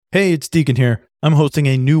Hey, it's Deacon here. I'm hosting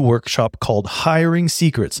a new workshop called Hiring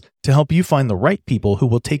Secrets to help you find the right people who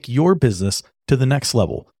will take your business to the next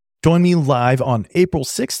level. Join me live on April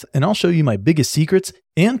 6th, and I'll show you my biggest secrets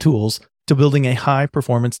and tools to building a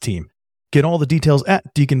high-performance team. Get all the details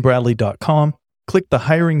at deaconbradley.com. Click the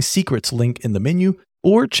Hiring Secrets link in the menu,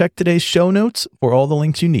 or check today's show notes for all the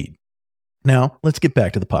links you need. Now, let's get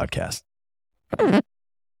back to the podcast.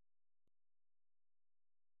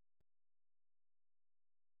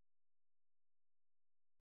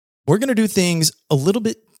 We're going to do things a little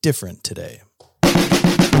bit different today.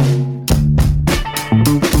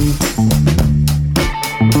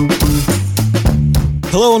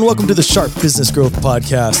 Hello and welcome to the Sharp Business Growth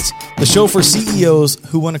Podcast, the show for CEOs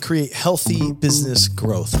who want to create healthy business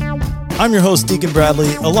growth. I'm your host, Deacon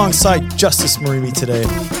Bradley, alongside Justice Marimi today.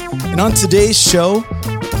 And on today's show,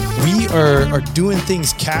 we are doing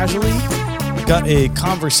things casually. We've got a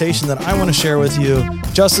conversation that I want to share with you.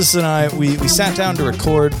 Justice and I, we sat down to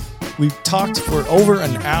record. We talked for over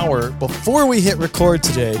an hour before we hit record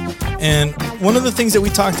today. And one of the things that we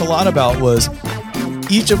talked a lot about was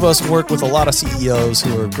each of us work with a lot of CEOs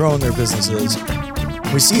who are growing their businesses.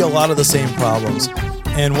 We see a lot of the same problems.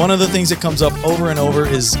 And one of the things that comes up over and over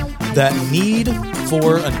is that need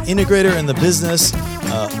for an integrator in the business.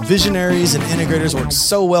 Visionaries and integrators work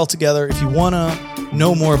so well together. If you want to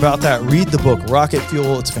know more about that, read the book Rocket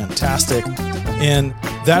Fuel. It's fantastic. And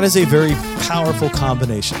that is a very powerful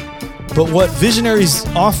combination. But what visionaries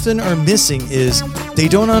often are missing is they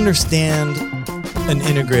don't understand an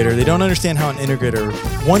integrator. They don't understand how an integrator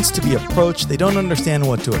wants to be approached. They don't understand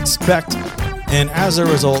what to expect. And as a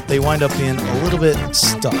result, they wind up being a little bit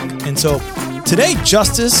stuck. And so today,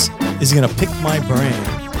 Justice is going to pick my brain.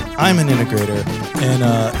 I'm an integrator,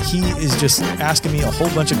 and he is just asking me a whole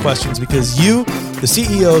bunch of questions because you, the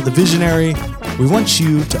CEO, the visionary, we want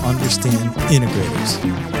you to understand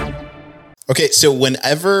integrators. Okay, so when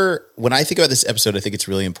I think about this episode, I think it's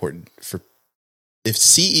really important for if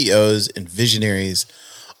CEOs and visionaries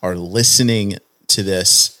are listening to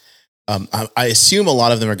this. I assume a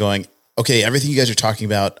lot of them are going, okay, everything you guys are talking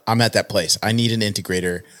about, I'm at that place. I need an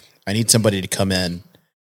integrator. I need somebody to come in.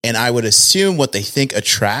 And I would assume what they think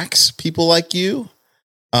attracts people like you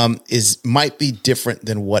might be different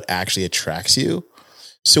than what actually attracts you.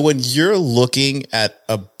 So when you're looking at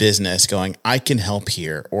a business going, I can help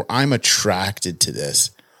here, or I'm attracted to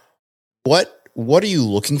this, what are you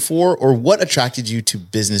looking for, or what attracted you to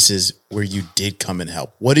businesses where you did come and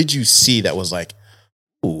help? What did you see that was like,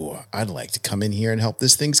 ooh, I'd like to come in here and help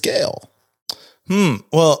this thing scale?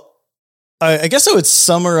 Well, I guess I would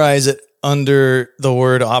summarize it under the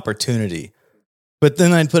word opportunity, but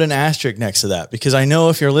then I'd put an asterisk next to that because I know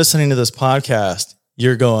if you're listening to this podcast,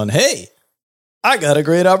 you're going, hey, I got a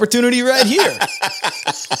great opportunity right here.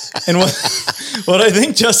 And what I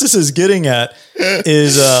think Justice is getting at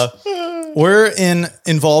is we're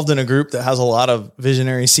involved in a group that has a lot of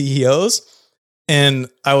visionary CEOs. And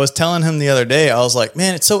I was telling him the other day, I was like,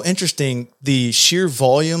 man, it's so interesting, the sheer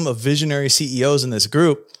volume of visionary CEOs in this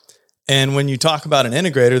group. And when you talk about an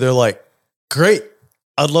integrator, they're like, great,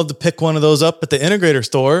 I'd love to pick one of those up at the integrator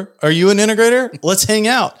store. Are you an integrator? Let's hang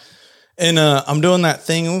out. And I'm doing that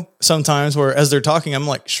thing sometimes where as they're talking, I'm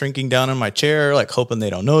like shrinking down in my chair, like hoping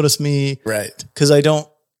they don't notice me. Right. Because I don't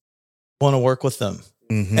want to work with them.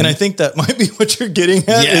 Mm-hmm. And I think that might be what you're getting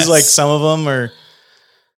at is like some of them are.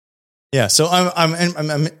 Yeah. So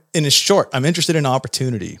I'm in short, I'm interested in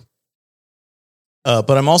opportunity.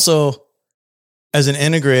 But I'm also, as an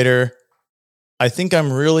integrator, I think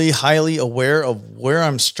I'm really highly aware of where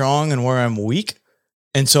I'm strong and where I'm weak.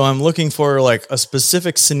 And so I'm looking for like a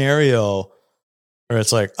specific scenario where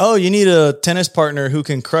it's like, oh, you need a tennis partner who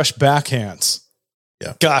can crush backhands.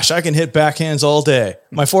 Yeah. Gosh, I can hit backhands all day.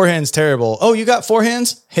 My forehand's terrible. Oh, you got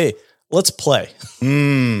forehands? Hey, let's play.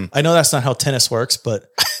 I know that's not how tennis works, but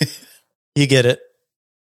you get it.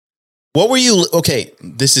 Okay,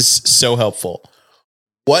 this is so helpful.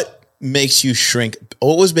 What makes you shrink?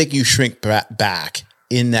 What was making you shrink back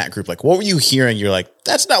in that group? Like, what were you hearing? You're like,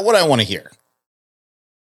 that's not what I want to hear.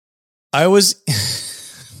 I'm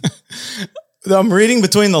reading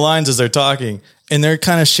between the lines as they're talking, and they're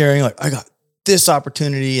kind of sharing like, I got this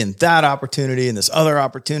opportunity and that opportunity and this other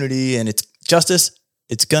opportunity, and it's Justice,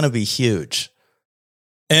 it's going to be huge.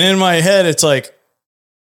 And in my head, it's like,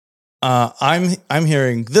 I'm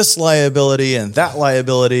hearing this liability and that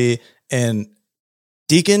liability, and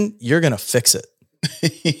Deacon, you're going to fix it.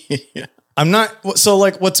 Yeah. I'm not. So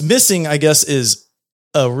like what's missing, I guess, is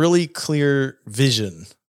a really clear vision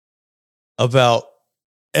about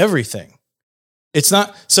everything. It's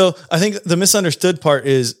not. So I think the misunderstood part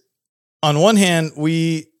is on one hand,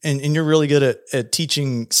 we and you're really good at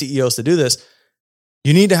teaching CEOs to do this,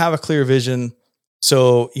 you need to have a clear vision.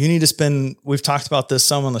 So you need to spend, we've talked about this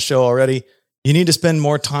some on the show already. You need to spend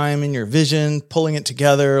more time in your vision, pulling it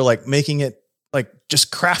together, like making it, like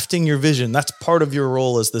just crafting your vision. That's part of your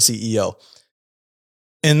role as the CEO.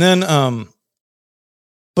 And then,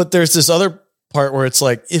 but there's this other part where it's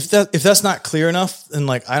like, if that's not clear enough, then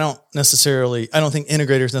like, I don't think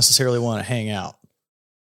integrators necessarily want to hang out,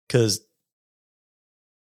 because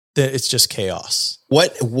it's just chaos.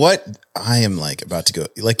 What I am like about to go,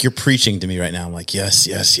 like you're preaching to me right now. I'm like, yes.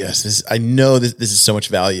 I know this is so much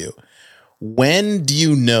value. When do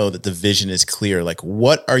you know that the vision is clear? Like,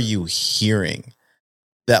 what are you hearing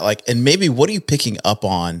that like, and maybe what are you picking up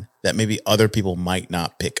on that maybe other people might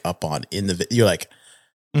not pick up on in the, you're like,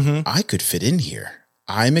 I could fit in here.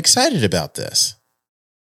 I'm excited about this.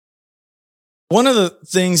 One of the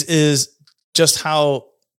things is just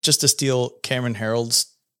to steal Cameron Herold's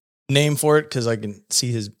name for it, because I can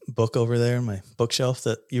see his book over there in my bookshelf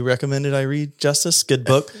that you recommended I read, Justice. Good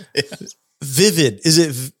book. Yes. Vivid. Is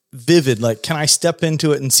it vivid? Like, can I step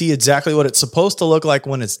into it and see exactly what it's supposed to look like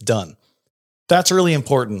when it's done? That's really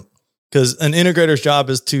important, because an integrator's job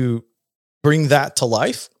is to bring that to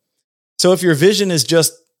life. So if your vision is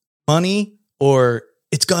just money or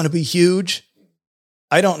it's going to be huge,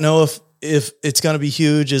 I don't know if it's going to be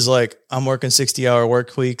huge is like, I'm working 60-hour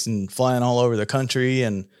work weeks and flying all over the country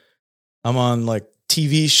and I'm on like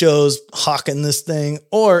TV shows hawking this thing,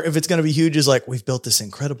 or if it's going to be huge is like, we've built this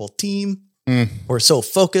incredible team. We're so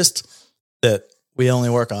focused that we only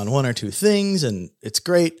work on one or two things and it's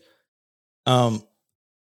great. So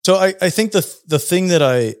I think the thing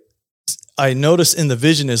that I notice in the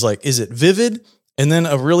vision is like, is it vivid? And then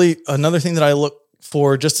another thing that I look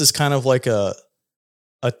for just as kind of like a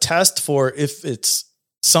test for if it's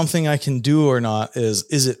something I can do or not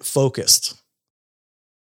is it focused?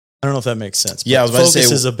 I don't know if that makes sense. Yeah, I was about to say,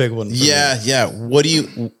 focus is a big one. Yeah.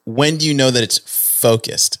 When do you know that it's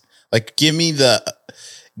focused? Like, give me the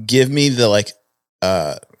like,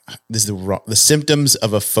 this is the symptoms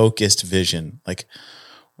of a focused vision. Like,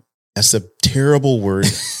 that's a terrible word,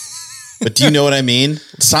 but do you know what I mean?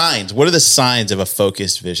 Signs. What are the signs of a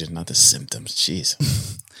focused vision? Not the symptoms. Jeez.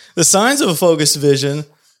 The signs of a focused vision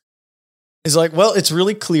is like, well, it's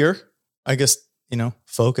really clear. I guess,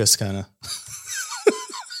 focus kind of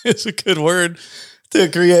is a good word to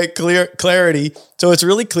create clarity. So it's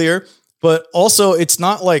really clear, but also it's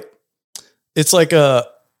not like a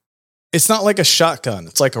shotgun.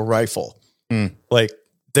 It's like a rifle. Like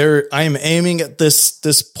I am aiming at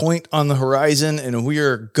this point on the horizon and we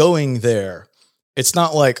are going there. It's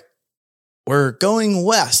not like we're going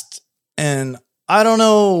west and I don't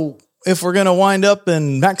know if we're going to wind up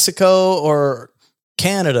in Mexico or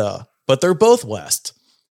Canada, but they're both west.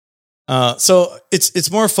 So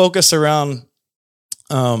it's more focused around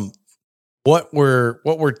what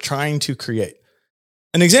we're trying to create.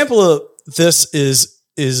 An example of this is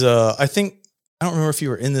I think, I don't remember if you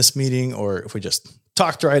were in this meeting or if we just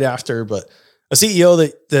talked right after, but a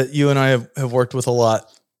CEO that you and I have worked with a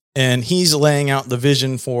lot, and he's laying out the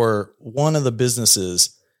vision for one of the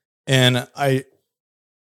businesses. And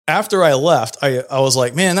after I left, I was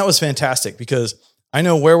like, man, that was fantastic, because I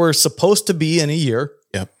know where we're supposed to be in a year.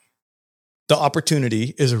 Yep. The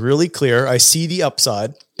opportunity is really clear. I see the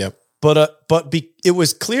upside. Yep. But it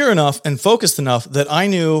was clear enough and focused enough that I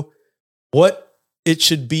knew what it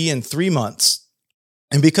should be in 3 months.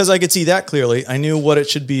 And because I could see that clearly, I knew what it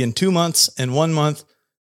should be in 2 months and 1 month,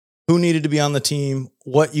 who needed to be on the team,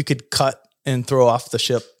 what you could cut and throw off the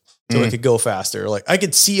ship so it could go faster. Like, I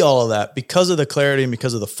could see all of that because of the clarity and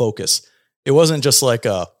because of the focus. It wasn't just like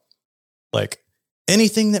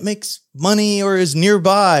anything that makes money or is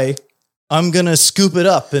nearby, I'm going to scoop it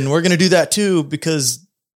up and we're going to do that too, because,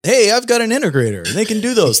 hey, I've got an integrator and they can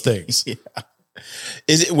do those things. Yeah.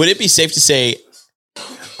 Would it be safe to say,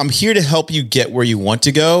 I'm here to help you get where you want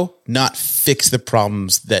to go, not fix the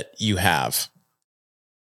problems that you have?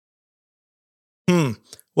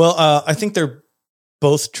 Well, I think they're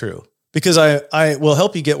both true, because I will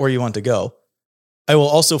help you get where you want to go. I will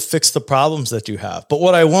also fix the problems that you have. But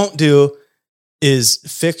what I won't do is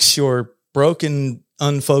fix your broken,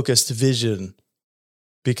 unfocused vision,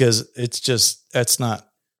 because that's not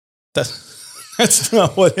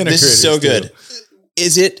what integrators do. This is so good.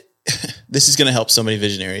 This is going to help so many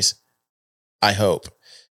visionaries, I hope.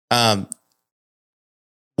 One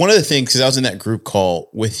of the things, because I was in that group call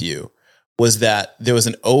with you, was that there was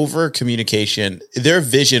an over communication. Their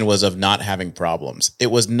vision was of not having problems. It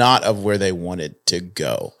was not of where they wanted to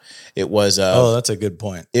go. It was, that's a good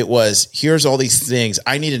point. It was, here's all these things.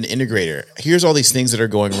 I need an integrator. Here's all these things that are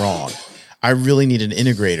going wrong. I really need an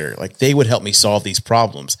integrator. Like they would help me solve these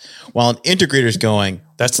problems. While an integrator is going,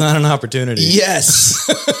 that's not an opportunity. yes,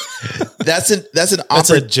 that's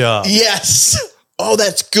a job. Yes. Oh,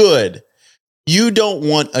 that's good. You don't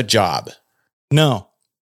want a job. No.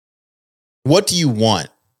 What do you want?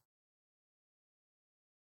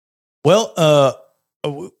 Well,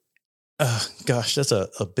 gosh, that's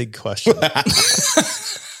a big question.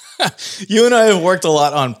 You and I have worked a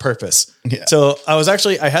lot on purpose. Yeah. So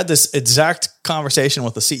I had this exact conversation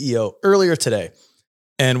with the CEO earlier today,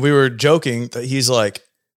 and we were joking that he's like,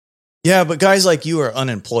 yeah, but guys like you are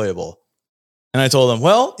unemployable. And I told him,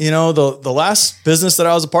 well, the last business that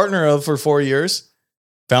I was a partner of for 4 years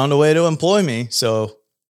found a way to employ me. So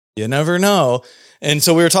you never know. And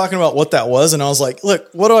so we were talking about what that was. And I was like, look,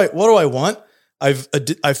 what do I want?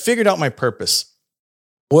 I've figured out my purpose.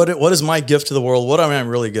 What is my gift to the world? What am I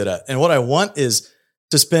really good at? And what I want is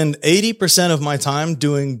to spend 80% of my time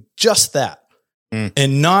doing just that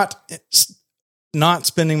and not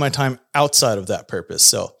spending my time outside of that purpose.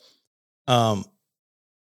 So,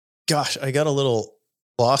 gosh, I got a little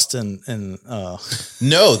lost in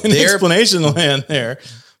explanation land there,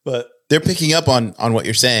 but they're picking up on what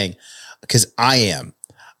you're saying because I am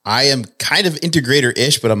kind of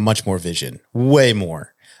integrator-ish, but I'm much more vision, way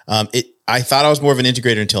more. I thought I was more of an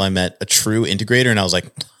integrator until I met a true integrator, and I was like,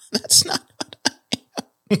 that's not what I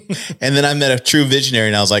am. And then I met a true visionary,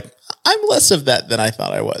 and I was like, I'm less of that than I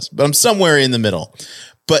thought I was, but I'm somewhere in the middle.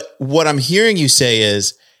 But what I'm hearing you say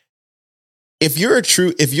is, if you're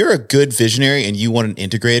a good visionary and you want an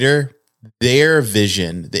integrator, their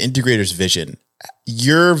vision, the integrator's vision,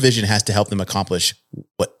 your vision has to help them accomplish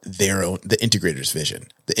what the integrator's vision,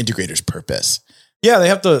 the integrator's purpose. Yeah, they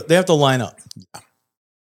have to line up. Yeah.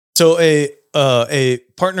 So a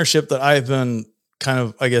partnership that I've been kind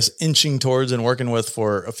of, I guess, inching towards and working with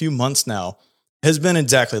for a few months now has been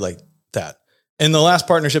exactly like that. And the last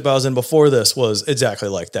partnership I was in before this was exactly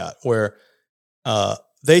like that, where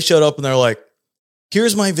they showed up and they're like,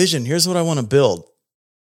 here's my vision. Here's what I want to build.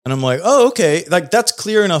 And I'm like, oh, okay. Like that's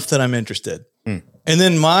clear enough that I'm interested. And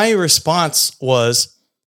then my response was,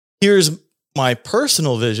 here's my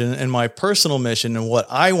personal vision and my personal mission and what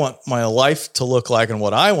I want my life to look like and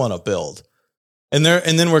what I want to build. And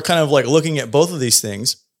then we're kind of like looking at both of these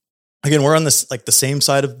things. Again, we're on this, like the same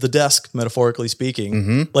side of the desk, metaphorically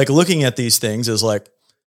speaking, like looking at these things is like,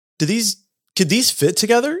 could these fit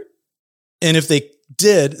together? And if they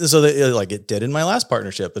did, so that like it did in my last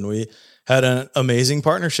partnership, and we had an amazing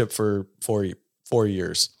partnership for 4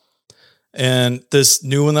 years. And this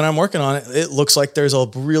new one that I'm working on, it looks like there's a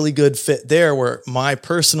really good fit there where my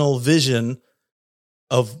personal vision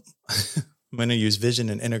of, I'm going to use vision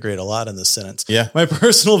and integrate a lot in this sentence. Yeah. My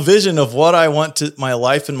personal vision of what I want to my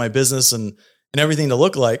life and my business and everything to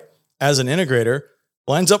look like as an integrator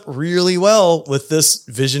lines up really well with this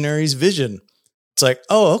visionary's vision. It's like,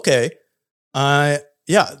 oh, okay.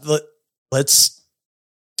 Let's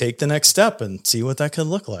take the next step and see what that could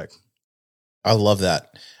look like. I love that.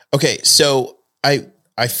 Okay, so I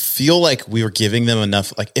feel like we were giving them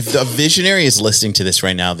enough. Like, if the visionary is listening to this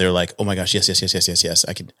right now, they're like, "Oh my gosh, yes.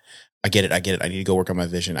 I get it. I need to go work on my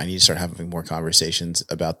vision. I need to start having more conversations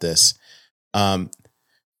about this." For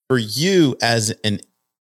you as an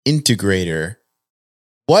integrator,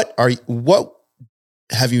 what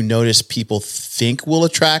have you noticed people think will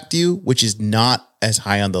attract you, which is not as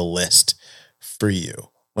high on the list for you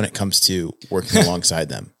when it comes to working alongside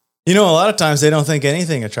them? A lot of times they don't think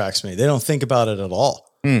anything attracts me. They don't think about it at all.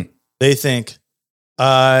 They think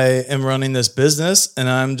I am running this business and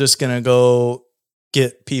I'm just going to go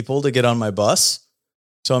get people to get on my bus.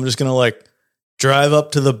 So I'm just going to like drive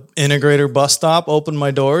up to the integrator bus stop, open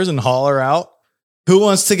my doors and holler out, who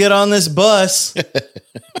wants to get on this bus?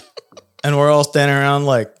 And we're all standing around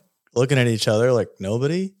like looking at each other like,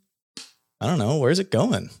 nobody? I don't know. Where's it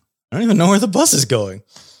going? I don't even know where the bus is going.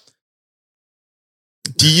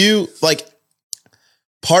 Do you like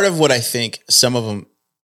part of what I think some of them,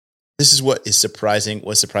 this is what was surprising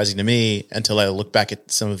to me until I look back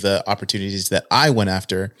at some of the opportunities that I went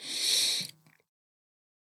after,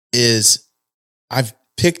 is I've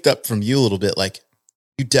picked up from you a little bit. Like,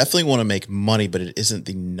 you definitely want to make money, but it isn't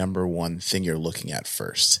the number one thing you're looking at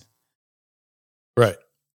first. Right.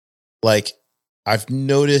 Like, I've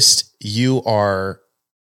noticed a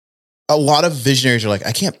lot of visionaries are like,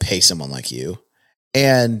 I can't pay someone like you.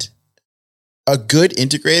 And a good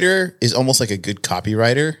integrator is almost like a good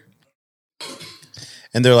copywriter.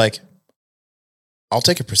 And they're like, I'll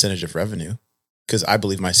take a percentage of revenue because I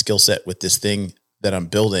believe my skill set with this thing that I'm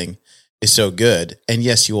building is so good. And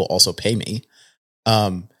yes, you will also pay me.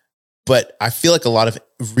 But But I feel like a lot of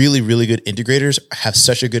really, really good integrators have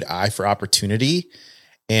such a good eye for opportunity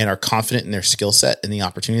and are confident in their skill set and the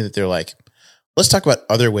opportunity that they're like, let's talk about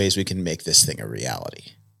other ways we can make this thing a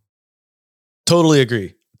reality. Totally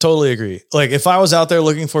agree. Like if I was out there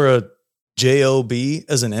looking for a job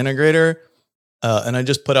as an integrator, and I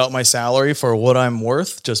just put out my salary for what I'm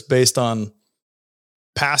worth, just based on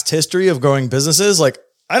past history of growing businesses, like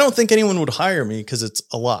I don't think anyone would hire me because it's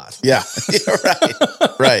a lot. Yeah.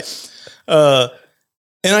 Right.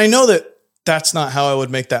 And I know that that's not how I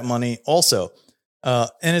would make that money also.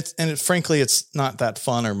 Frankly, it's not that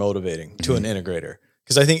fun or motivating to an integrator,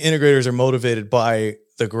 because I think integrators are motivated by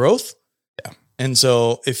the growth. Yeah. And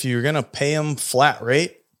so if you're going to pay them flat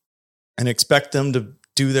rate and expect them to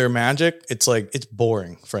do their magic, it's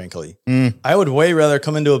boring, frankly. I would way rather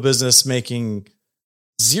come into a business making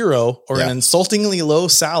zero or an insultingly low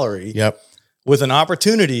salary with an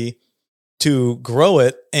opportunity to grow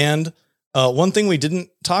it. And one thing we didn't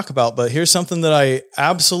talk about, but here's something that I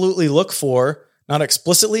absolutely look for, not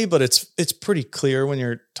explicitly, but it's pretty clear when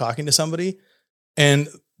you're talking to somebody, and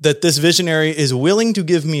that this visionary is willing to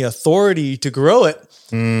give me authority to grow it.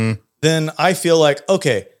 Then I feel like,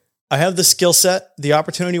 okay, I have the skill set, the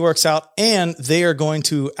opportunity works out, and they are going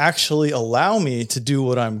to actually allow me to do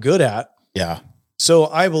what I'm good at. Yeah. So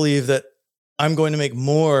I believe that I'm going to make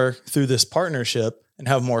more through this partnership and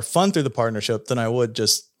have more fun through the partnership than I would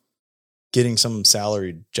just getting some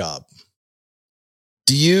salaried job.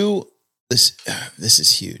 This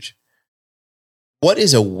is huge. What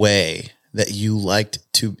is a way that you like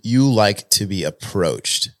to be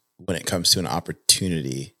approached when it comes to an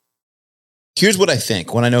opportunity? Here's what I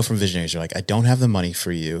think. When I know from visionaries, they're like, I don't have the money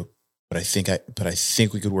for you, but I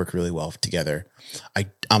think we could work really well together.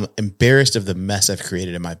 I'm embarrassed of the mess I've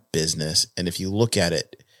created in my business. And if you look at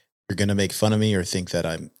it, you're going to make fun of me or think that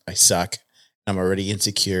I suck. I'm already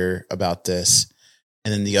insecure about this.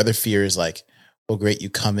 And then the other fear is like, well, great, you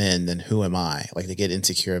come in, then who am I? Like they get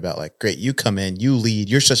insecure about like, great, you come in, you lead,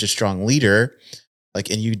 you're such a strong leader, like,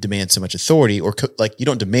 and you demand so much authority, or like you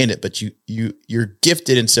don't demand it, but you're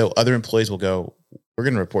gifted. And so other employees will go, we're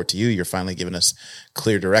going to report to you. You're finally giving us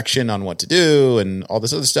clear direction on what to do and all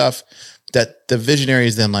this other stuff, that the visionary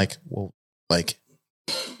is then like, well, like,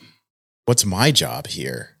 what's my job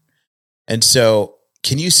here? And so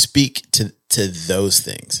can you speak to those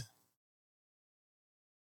things?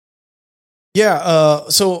 Yeah.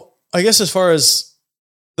 So I guess as far as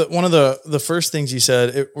one of the first things you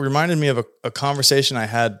said, it reminded me of a conversation I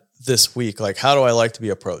had this week. Like, how do I like to be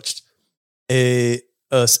approached? A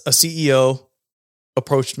CEO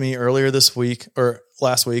approached me earlier this week or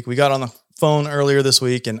last week. We got on the phone earlier this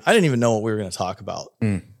week and I didn't even know what we were going to talk about.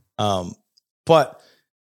 But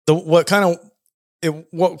what kind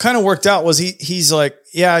of worked out was he's like,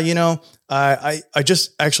 yeah, I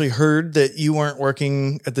just actually heard that you weren't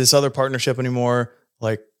working at this other partnership anymore.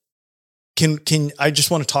 Like, can I just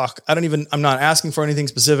want to talk? I'm not asking for anything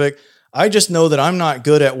specific. I just know that I'm not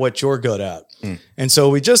good at what you're good at. And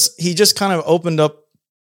so he just kind of opened up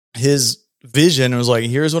his vision and was like,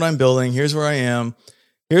 here's what I'm building. Here's where I am.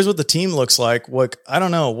 Here's what the team looks like. I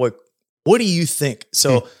don't know. What do you think?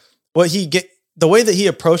 So the way that he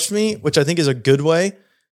approached me, which I think is a good way,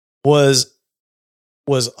 was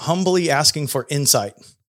humbly asking for insight.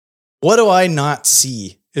 What do I not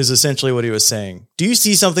see is essentially what he was saying. Do you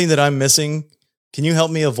see something that I'm missing? Can you help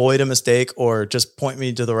me avoid a mistake or just point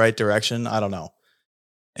me to the right direction? I don't know.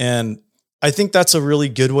 And I think that's a really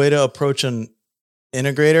good way to approach an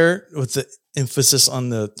integrator, with the emphasis on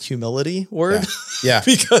the humility word. Yeah.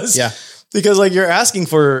 because like you're asking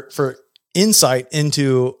for insight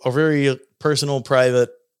into a very personal, private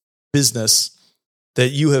business that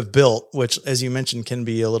you have built, which, as you mentioned, can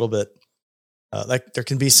be a little bit like there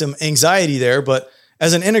can be some anxiety there. But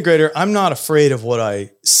as an integrator, I'm not afraid of what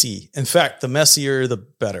I see. In fact, the messier, the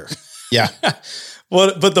better. Yeah.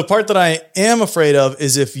 But the part that I am afraid of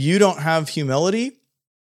is if you don't have humility,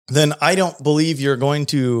 then I don't believe you're going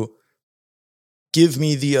to give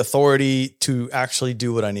me the authority to actually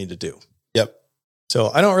do what I need to do. Yep. So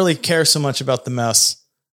I don't really care so much about the mess,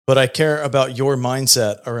 but I care about your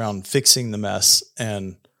mindset around fixing the mess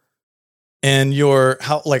and your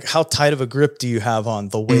how tight of a grip do you have on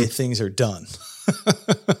the way things are done?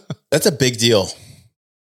 That's a big deal.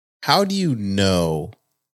 How do you know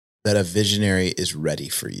that a visionary is ready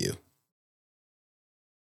for you?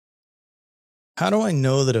 How do I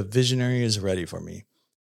know that a visionary is ready for me?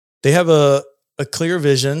 They have a clear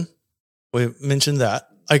vision. We mentioned that.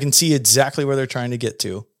 I can see exactly where they're trying to get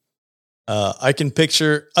to. I can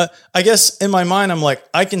picture, I guess in my mind, I'm like,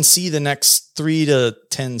 I can see the next 3 to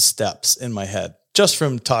 10 steps in my head just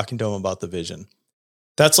from talking to them about the vision.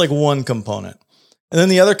 That's like one component. And then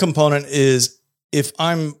the other component is if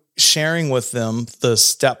I'm sharing with them the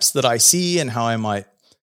steps that I see and how I might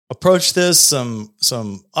approach this, some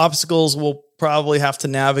obstacles we'll probably have to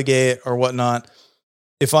navigate or whatnot.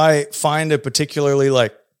 If I find a particularly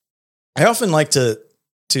I often like to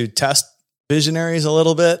test visionaries a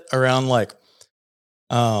little bit around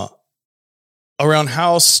around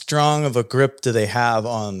how strong of a grip do they have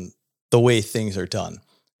on the way things are done.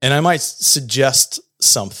 And I might suggest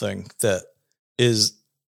something that is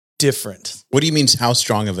different. What do you mean how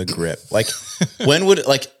strong of a grip? Like when would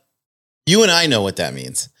you and I know what that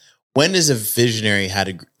means. When does a visionary how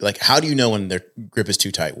do you know when their grip is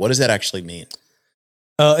too tight? What does that actually mean?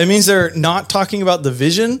 It means they're not talking about the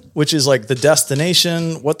vision, which is like the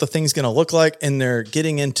destination, what the thing's going to look like, and they're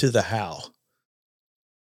getting into the how.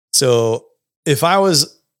 So if I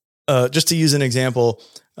was, just to use an example,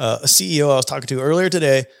 a CEO I was talking to earlier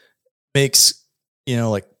today makes,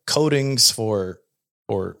 coatings for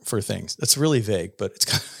things. That's really vague, but it's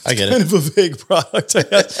kind of a vague product, I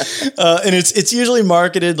guess. And it's usually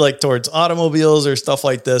marketed towards automobiles or stuff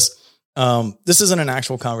like this. This isn't an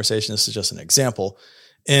actual conversation. This is just an example.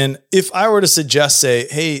 And if I were to suggest, say,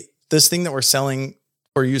 hey, this thing that we're selling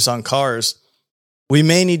for use on cars, we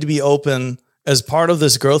may need to be open as part of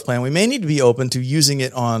this growth plan. We may need to be open to using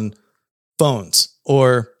it on phones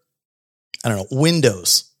or,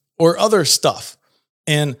 Windows or other stuff.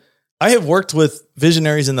 And I have worked with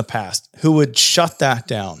visionaries in the past who would shut that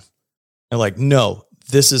down. They're like, no,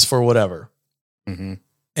 this is for whatever. Mm-hmm.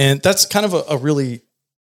 And that's kind of a really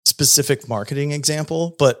specific marketing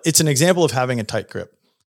example, but it's an example of having a tight grip.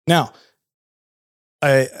 Now,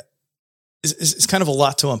 it's kind of a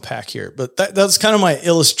lot to unpack here, but that's kind of my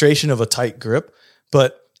illustration of a tight grip.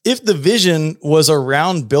 But if the vision was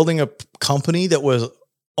around building a company that was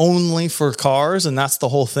only for cars and that's the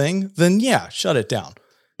whole thing, then yeah, shut it down.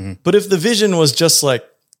 Mm-hmm. But if the vision was just like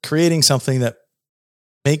creating something that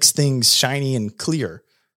makes things shiny and clear,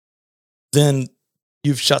 then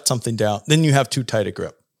you've shut something down. Then you have too tight a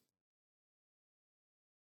grip.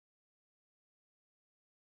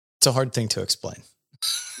 It's a hard thing to explain.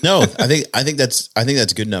 No, I think that's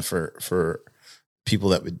good enough for people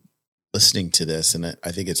that would listening to this. And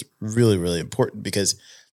I think it's really, really important because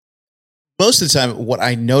most of the time what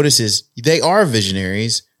I notice is they are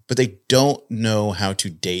visionaries, but they don't know how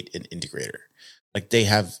to date an integrator. Like they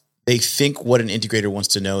think what an integrator wants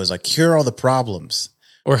to know is here are all the problems.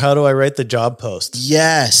 Or how do I write the job post?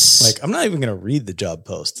 Yes. I'm not even going to read the job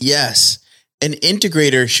post. Yes. An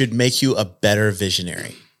integrator should make you a better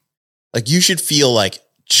visionary. You should feel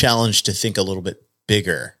challenged to think a little bit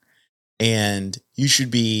bigger, and you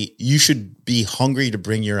should be hungry to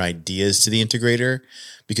bring your ideas to the integrator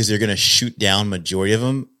because they're going to shoot down majority of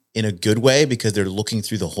them in a good way because they're looking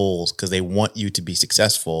through the holes because they want you to be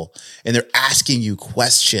successful, and they're asking you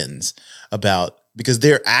questions because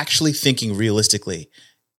they're actually thinking realistically,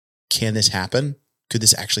 can this happen? Could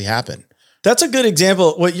this actually happen? That's a good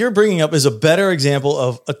example. What you're bringing up is a better example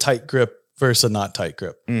of a tight grip versus a not tight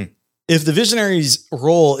grip. Mm. If the visionary's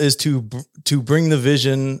role is to bring the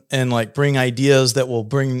vision and bring ideas that will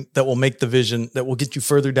make the vision that will get you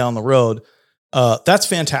further down the road, that's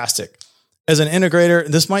fantastic. As an integrator,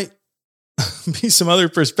 this might be some other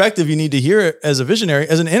perspective you need to hear as a visionary.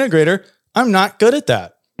 As an integrator, I'm not good at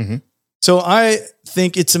that. Mm-hmm. So I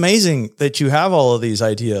think it's amazing that you have all of these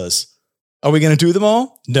ideas. Are we going to do them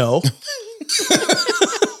all? No.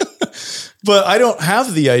 But I don't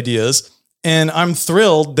have the ideas, and I'm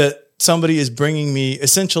thrilled that somebody is bringing me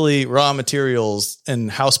essentially raw materials and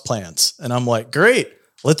house plants. And I'm like, great,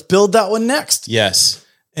 let's build that one next. Yes.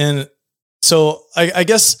 And so I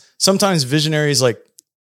guess sometimes visionaries,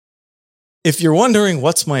 if you're wondering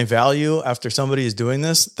what's my value after somebody is doing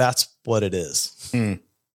this, that's what it is. Hmm.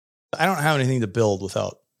 I don't have anything to build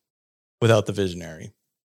without the visionary.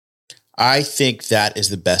 I think that is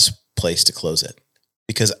the best place to close it,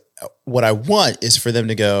 because what I want is for them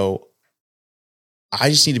to go, I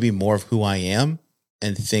just need to be more of who I am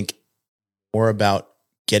and think more about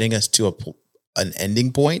getting us to an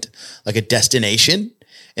ending point, like a destination,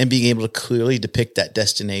 and being able to clearly depict that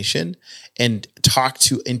destination and talk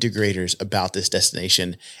to integrators about this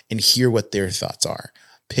destination and hear what their thoughts are.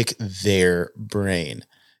 Pick their brain.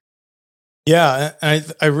 Yeah.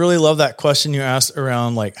 I really love that question you asked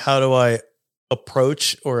around how do I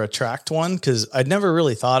approach or attract one? Because I'd never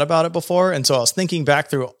really thought about it before. And so I was thinking back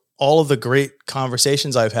through all of the great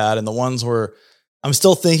conversations I've had and the ones where I'm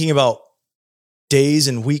still thinking about days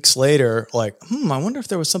and weeks later, I wonder if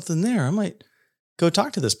there was something there. I might go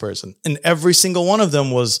talk to this person. And every single one of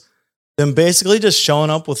them was them basically just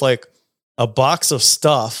showing up with a box of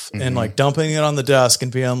stuff and like dumping it on the desk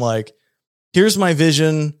and being like, here's my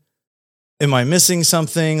vision. Am I missing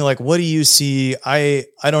something? Like, what do you see? I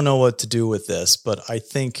don't know what to do with this, but I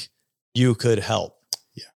think you could help.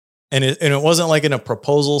 Yeah. And it wasn't like in a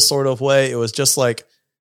proposal sort of way. It was just like,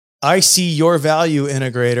 I see your value,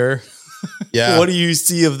 integrator. Yeah. What do you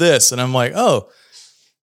see of this? And I'm like, oh,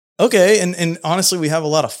 okay. And honestly, we have a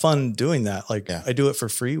lot of fun doing that. Like I do it for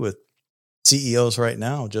free with CEOs right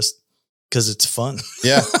now, just because it's fun.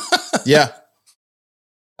 Yeah. Yeah.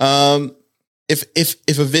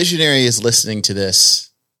 If a visionary is listening to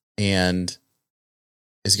this and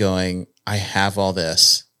is going, I have all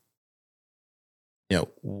this,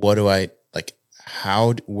 what do I like?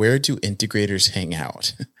 Where do integrators hang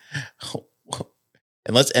out?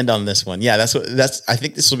 And let's end on this one. Yeah, I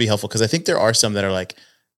think this will be helpful because I think there are some that are like,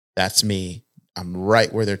 that's me. I'm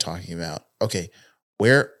right where they're talking about. Okay.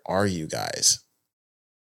 Where are you guys?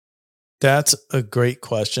 That's a great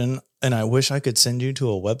question. And I wish I could send you to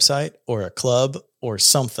a website or a club or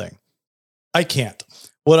something. I can't.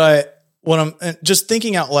 What I'm just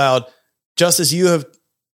thinking out loud, Justice, you have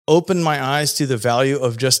opened my eyes to the value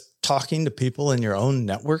of just talking to people in your own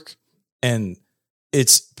network. And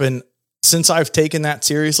it's been, since I've taken that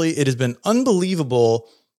seriously, it has been unbelievable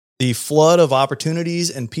the flood of opportunities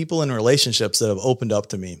and people and relationships that have opened up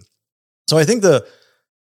to me. So I think the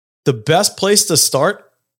best place to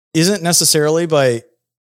start isn't necessarily by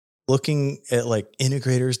looking at like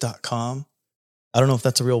integrators.com. I don't know if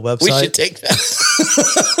that's a real website. We should take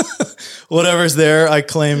that. Whatever's there, I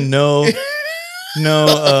claim no.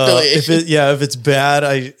 If it's bad,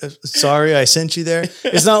 I sent you there.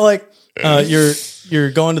 It's not like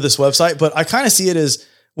you're going to this website, but I kind of see it as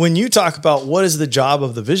when you talk about what is the job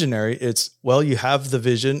of the visionary, it's, well, you have the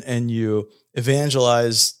vision and you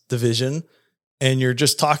evangelize the vision and you're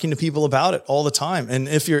just talking to people about it all the time. And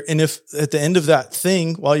if at the end of that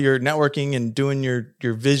thing, while you're networking and doing your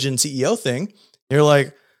vision CEO thing, you're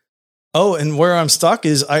like, oh, and where I'm stuck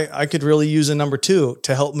is I could really use a number 2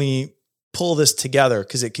 to help me pull this together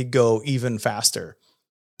because it could go even faster.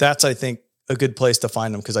 That's, I think, a good place to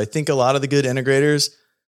find them because I think a lot of the good integrators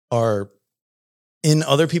are in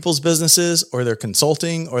other people's businesses or they're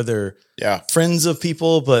consulting or they're friends of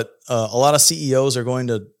people. But a lot of CEOs are going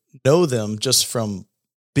to know them just from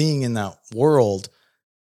being in that world.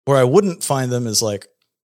 Where I wouldn't find them is like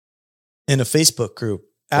in a Facebook group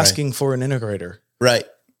asking for an integrator. Right.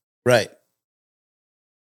 This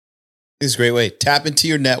is a great way. Tap into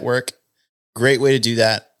your network. Great way to do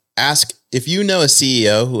that. Ask if you know a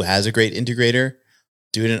CEO who has a great integrator,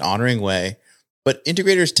 do it in an honoring way. But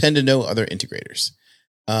integrators tend to know other integrators.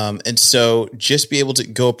 And so just be able to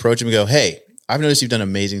go approach them and go, hey, I've noticed you've done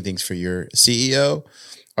amazing things for your CEO.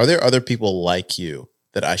 Are there other people like you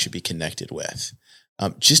that I should be connected with?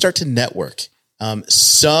 Just start to network.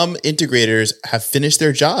 Some integrators have finished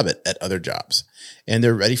their job at other jobs and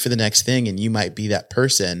they're ready for the next thing. And you might be that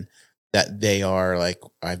person that they are like,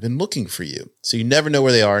 I've been looking for you. So you never know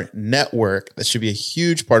where they are. Network, that should be a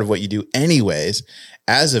huge part of what you do anyways,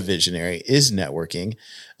 as a visionary, is networking,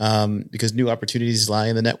 because new opportunities lie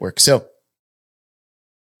in the network. So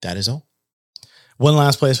that is all. One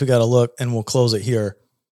last place we got to look, and we'll close it here.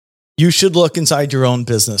 You should look inside your own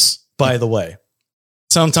business, by the way.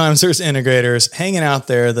 Sometimes there's integrators hanging out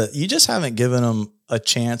there that you just haven't given them a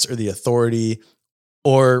chance or the authority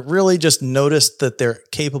or really just noticed that they're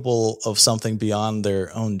capable of something beyond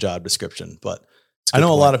their own job description. But I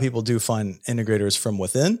know a lot of people do find integrators from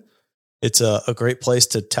within. It's a great place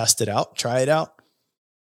to test it out, try it out.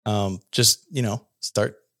 Just,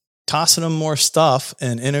 start tossing them more stuff.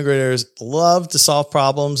 And integrators love to solve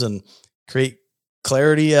problems and create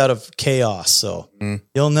clarity out of chaos. So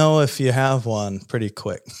you'll know if you have one pretty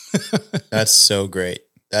quick. That's so great.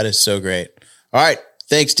 That is so great. All right.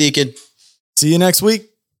 Thanks, Deacon. See you next week.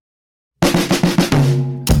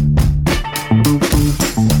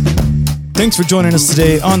 Thanks for joining us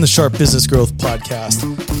today on the Sharp Business Growth Podcast.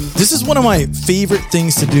 This is one of my favorite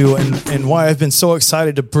things to do, and why I've been so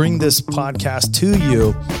excited to bring this podcast to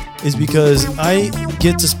you is because I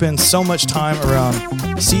get to spend so much time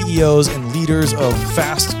around CEOs and leaders of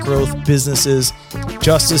fast growth businesses.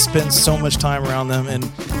 Justice spends so much time around them, and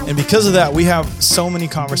because of that, we have so many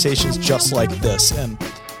conversations just like this. And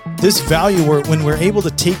this value, when we're able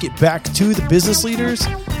to take it back to the business leaders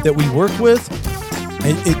that we work with,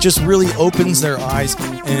 it just really opens their eyes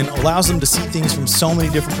and allows them to see things from so many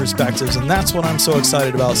different perspectives. And that's what I'm so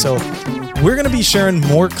excited about. So we're going to be sharing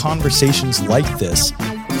more conversations like this.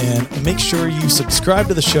 And make sure you subscribe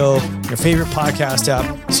to the show, your favorite podcast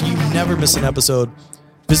app, so you never miss an episode.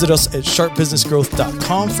 Visit us at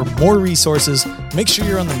sharpbusinessgrowth.com for more resources. Make sure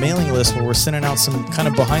you're on the mailing list where we're sending out some kind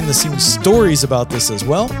of behind the scenes stories about this as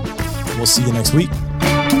well. We'll see you next week.